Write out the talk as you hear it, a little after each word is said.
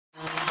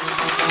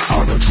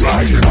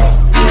What's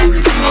up,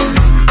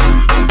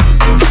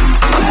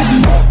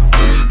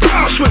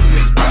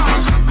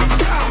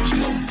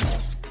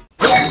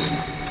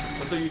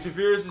 YouTube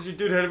viewers? This is your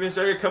dude,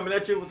 HeadOfInStrike, coming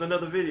at you with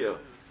another video.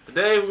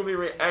 Today we're going to be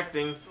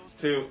reacting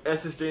to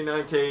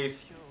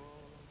SSJ9K's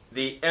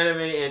The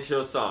Anime and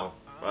Chill song.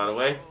 By the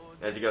way,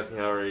 as you guys can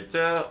already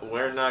tell,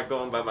 we're not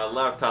going by my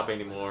laptop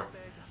anymore.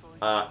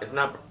 It's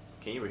not...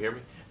 Can you even hear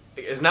me?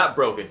 It's not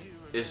broken.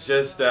 It's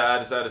just I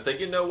decided to think,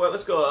 you know what,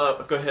 let's go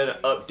ahead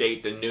and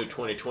update the new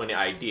 2020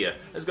 idea.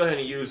 Let's go ahead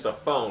and use the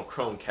phone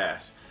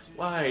Chromecast.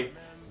 Why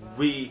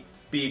we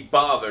be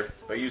bothered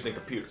by using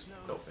computers?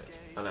 No offense.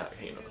 I'm not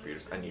hating on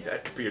computers. I need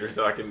that computer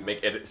so I can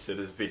make edits to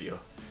this video.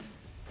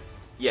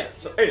 Yeah,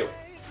 so anyway.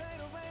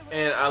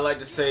 And I like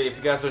to say, if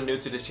you guys are new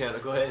to this channel,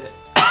 go ahead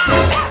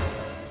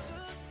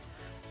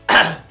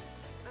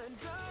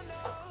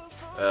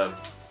and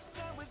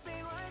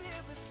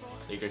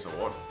you drink some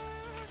water.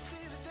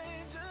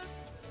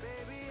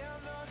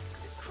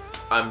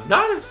 I'm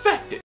not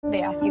infected.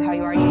 They ask you how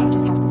you are, you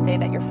just have to say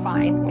that you're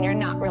fine when you're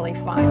not really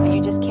fine, but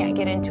you just can't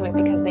get into it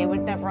because they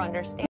would never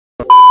understand.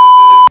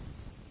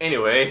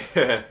 Anyway,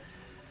 if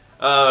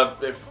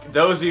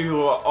those of you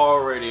who are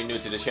already new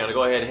to the channel,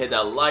 go ahead and hit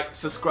that like,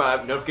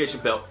 subscribe, notification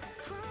bell.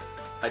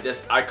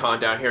 This icon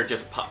down here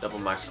just popped up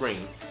on my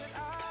screen.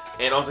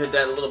 And also hit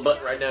that little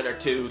button right down there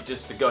too,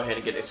 just to go ahead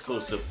and get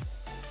exclusive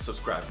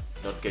subscribe,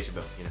 notification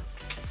bell, you know.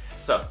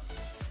 So,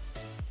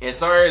 and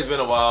sorry it's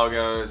been a while,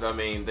 guys. I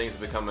mean, things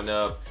have been coming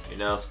up. You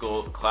know,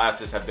 school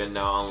classes have been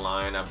now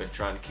online. I've been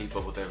trying to keep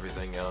up with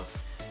everything else.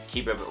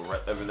 Keep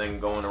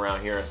everything going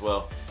around here as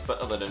well. But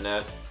other than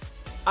that,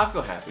 I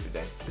feel happy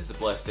today. This is a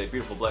blessed day,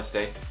 beautiful blessed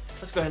day.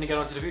 Let's go ahead and get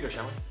on to the video,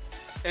 shall we?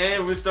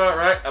 And we start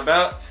right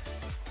about...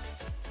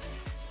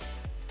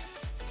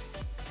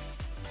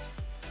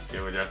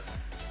 Here we go.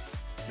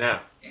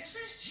 Now.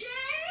 SSJ!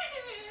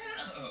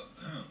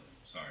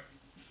 Sorry.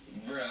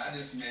 Bruh, I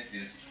just met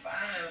this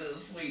fine little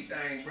sweet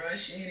thing, bruh.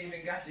 She ain't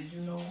even got the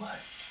you-know-what.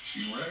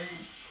 She raid.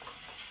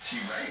 She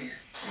raid.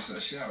 It's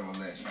a shadow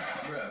legend.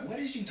 Bruh, what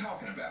is you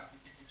talking about?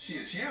 She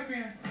a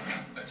champion?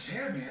 A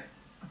champion?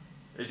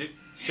 Is she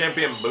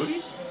champion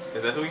booty?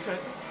 Is that what you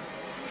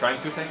trying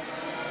to say?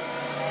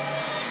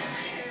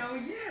 Hell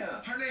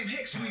yeah. Her name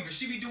Hexweaver.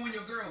 She be doing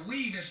your girl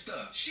weave and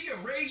stuff. She a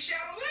Raid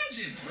Shadow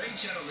Legend. Raid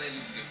Shadow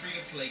Legends is a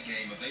free-to-play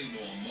game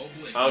available on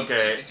mobile and PC.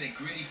 Okay. It's a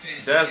gritty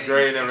fantasy. That's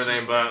great and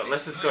everything, but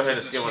let's just go ahead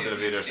and skip on to the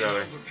video, shall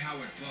we?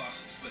 Overpowered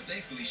bosses, but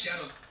thankfully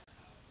Shadow...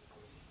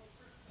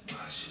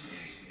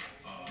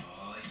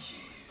 Oh,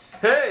 yeah.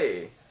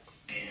 Hey!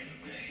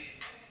 Anime.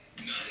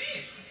 Nani?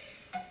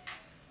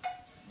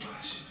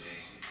 Watch it, baby.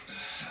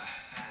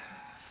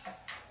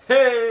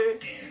 Hey!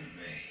 Anime.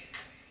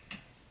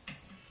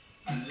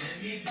 Let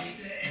me pick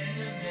the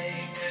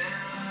anime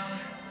now.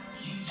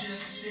 You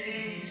just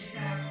say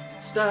stop.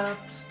 Stop,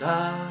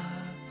 stop.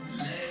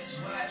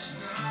 Let's watch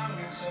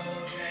Naruto,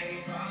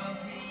 Dragon Ball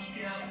Z,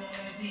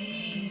 Cowboy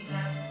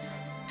Bebop.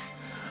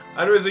 I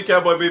never see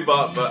Cowboy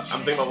Bebop, but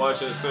I'm thinking about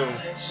watching it soon.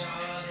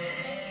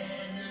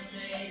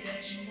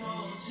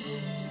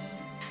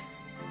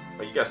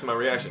 But you got some of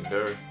my reaction,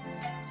 dude.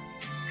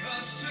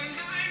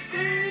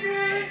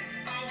 Baby,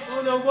 I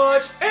wanna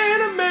watch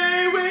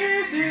anime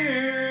with you.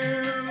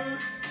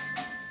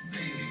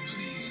 Baby,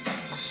 please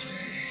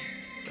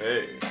understand.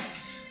 Hey.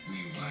 We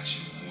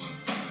watching One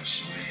Punch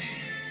Man.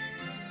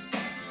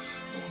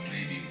 Or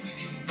maybe we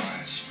can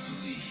watch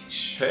Bleach.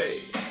 Hey.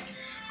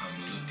 I'm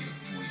looking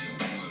for your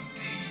One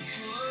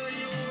Piece.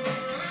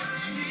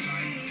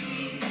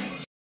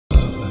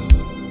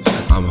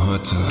 I'm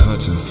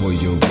hunting for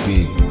your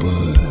big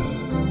bud.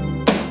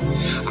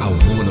 I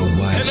wanna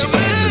watch anime.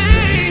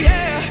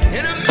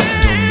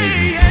 Don't make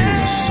me pull a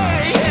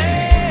side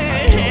stand. I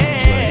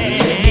don't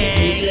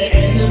play.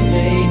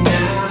 Anime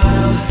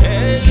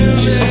now. You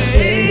just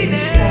say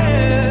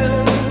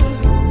stop.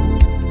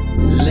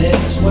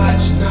 Let's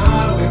watch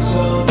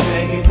Naruto,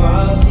 Dragon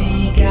Ball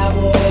Z,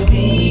 Cowboy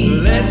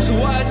Bebop. Let's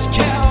watch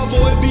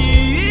Cowboy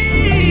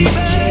Bebop. You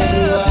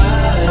can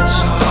watch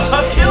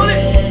all the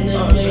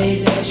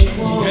anime that you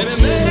want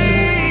to.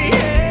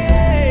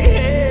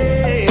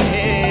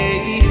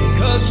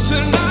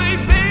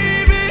 Tonight,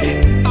 baby,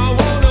 I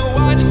wanna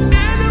watch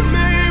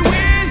anime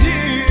with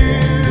you.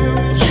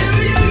 You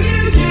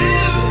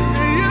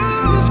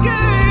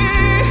scary.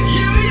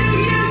 You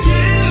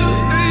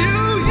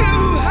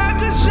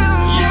Hakusho.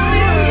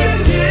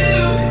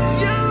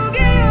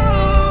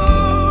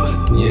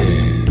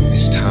 Yeah,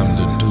 it's time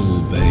to do,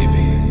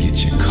 baby. Get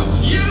your coat.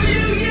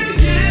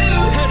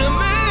 Anime.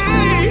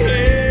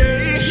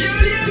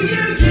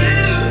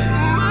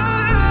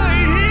 My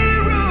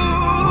hero.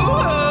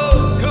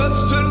 'Cause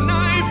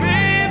tonight,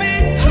 baby,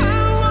 I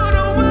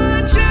wanna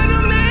watch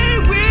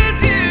anime with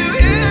you.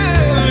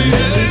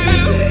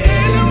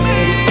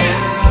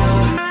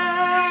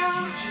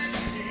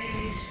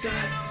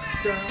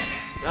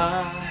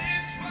 Stop.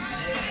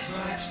 Let's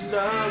watch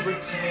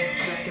Naruto,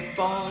 Dragon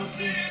Ball Z,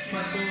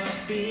 Cowboy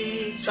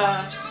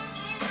Bebop.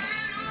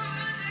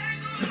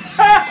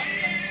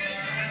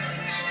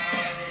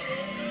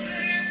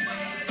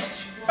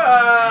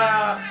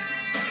 Ah!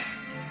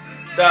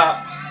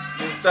 stop.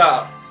 Just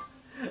stop.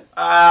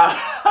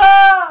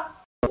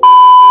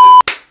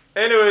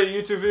 Anyway,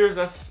 YouTube viewers,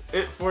 that's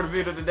it for the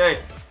video today.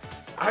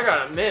 I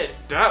gotta admit,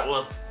 that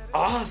was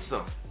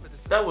awesome.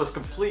 That was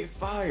complete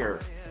fire.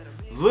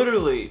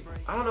 Literally,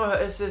 I don't know how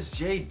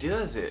SSJ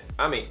does it.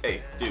 I mean,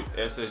 hey, dude,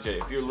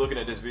 SSJ, if you're looking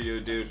at this video,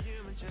 dude,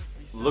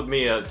 look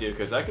me up, dude,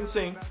 because I can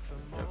sing.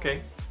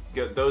 Okay?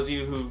 Those of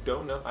you who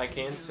don't know, I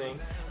can sing.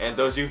 And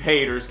those of you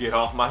haters, get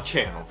off my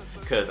channel,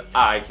 because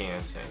I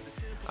can sing.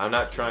 I'm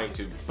not trying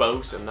to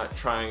boast. I'm not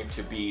trying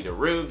to be the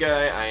rude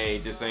guy. I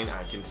ain't just saying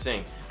I can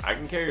sing. I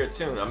can carry a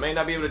tune. I may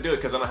not be able to do it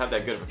because I don't have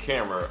that good of a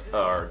camera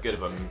or good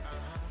of a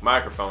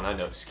microphone. I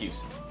know,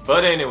 excuse.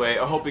 But anyway,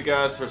 I hope you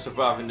guys are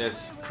surviving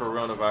this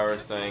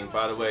coronavirus thing.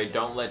 By the way,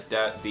 don't let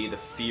that be the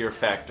fear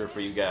factor for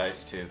you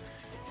guys to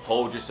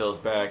hold yourselves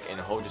back and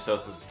hold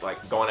yourselves as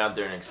like going out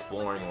there and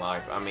exploring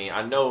life. I mean,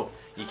 I know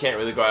you can't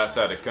really go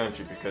outside the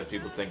country because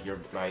people think you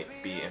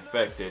might be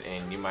infected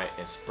and you might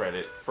spread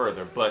it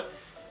further. But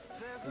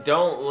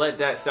don't let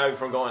that stop you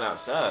from going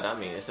outside. I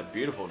mean, it's a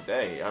beautiful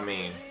day. I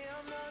mean,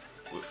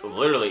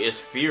 literally, it's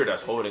fear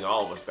that's holding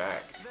all of us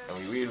back. And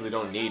we really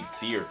don't need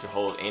fear to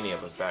hold any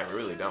of us back. We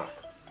really don't.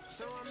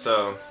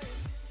 So,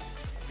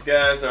 if you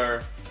guys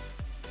are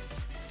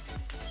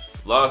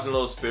lost in a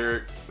little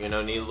spirit, you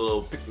know, need a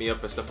little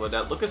pick-me-up and stuff like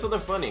that, look at something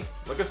funny.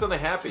 Look at something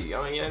happy.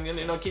 I mean,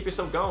 you know, keep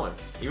yourself going.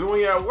 Even when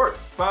you're at work,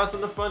 find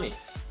something funny.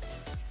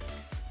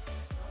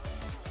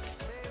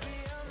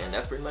 And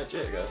that's pretty much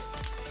it, guys.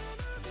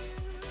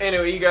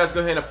 Anyway, you guys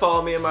go ahead and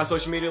follow me on my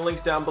social media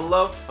links down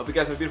below. Hope you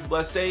guys have a beautiful,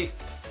 blessed day.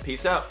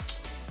 Peace out.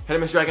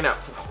 Henneman's Dragon out.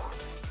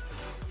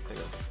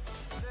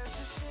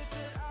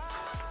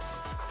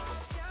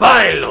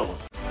 Bailo!